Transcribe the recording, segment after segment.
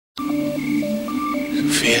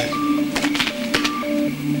Sophia.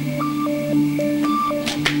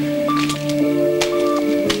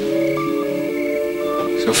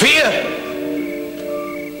 Sophia!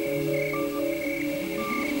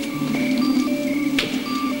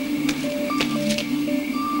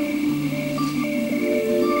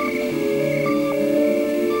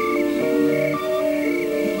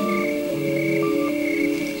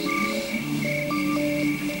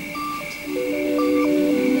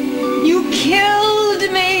 You killed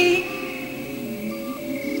me.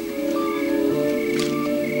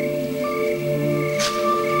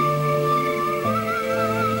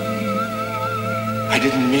 I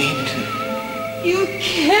didn't mean to. You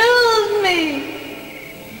killed me.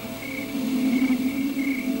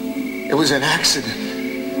 It was an accident.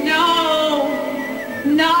 No,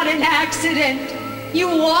 not an accident. You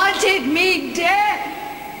wanted me dead.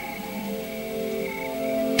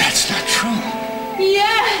 That's not true.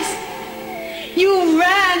 Yes, you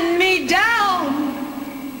ran me down.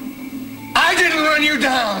 I didn't run you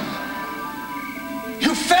down.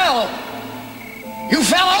 You fell. You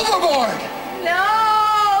fell overboard.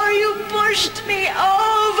 No, you pushed me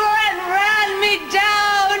over and ran me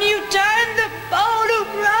down. You turned the boat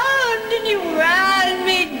around and you ran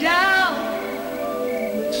me down.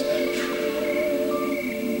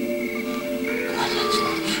 God, that's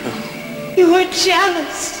not true. You were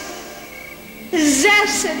jealous,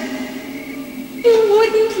 possessive. You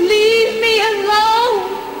wouldn't leave me alone.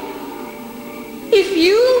 If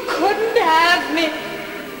you couldn't have me,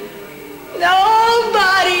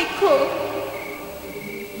 nobody could.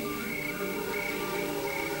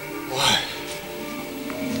 Why?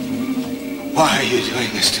 Why are you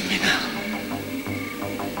doing this to me now?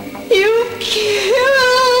 You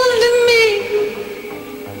killed me.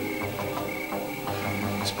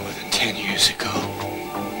 It's more than 10 years ago.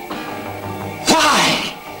 Why?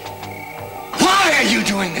 Why are you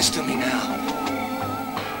doing this to me now?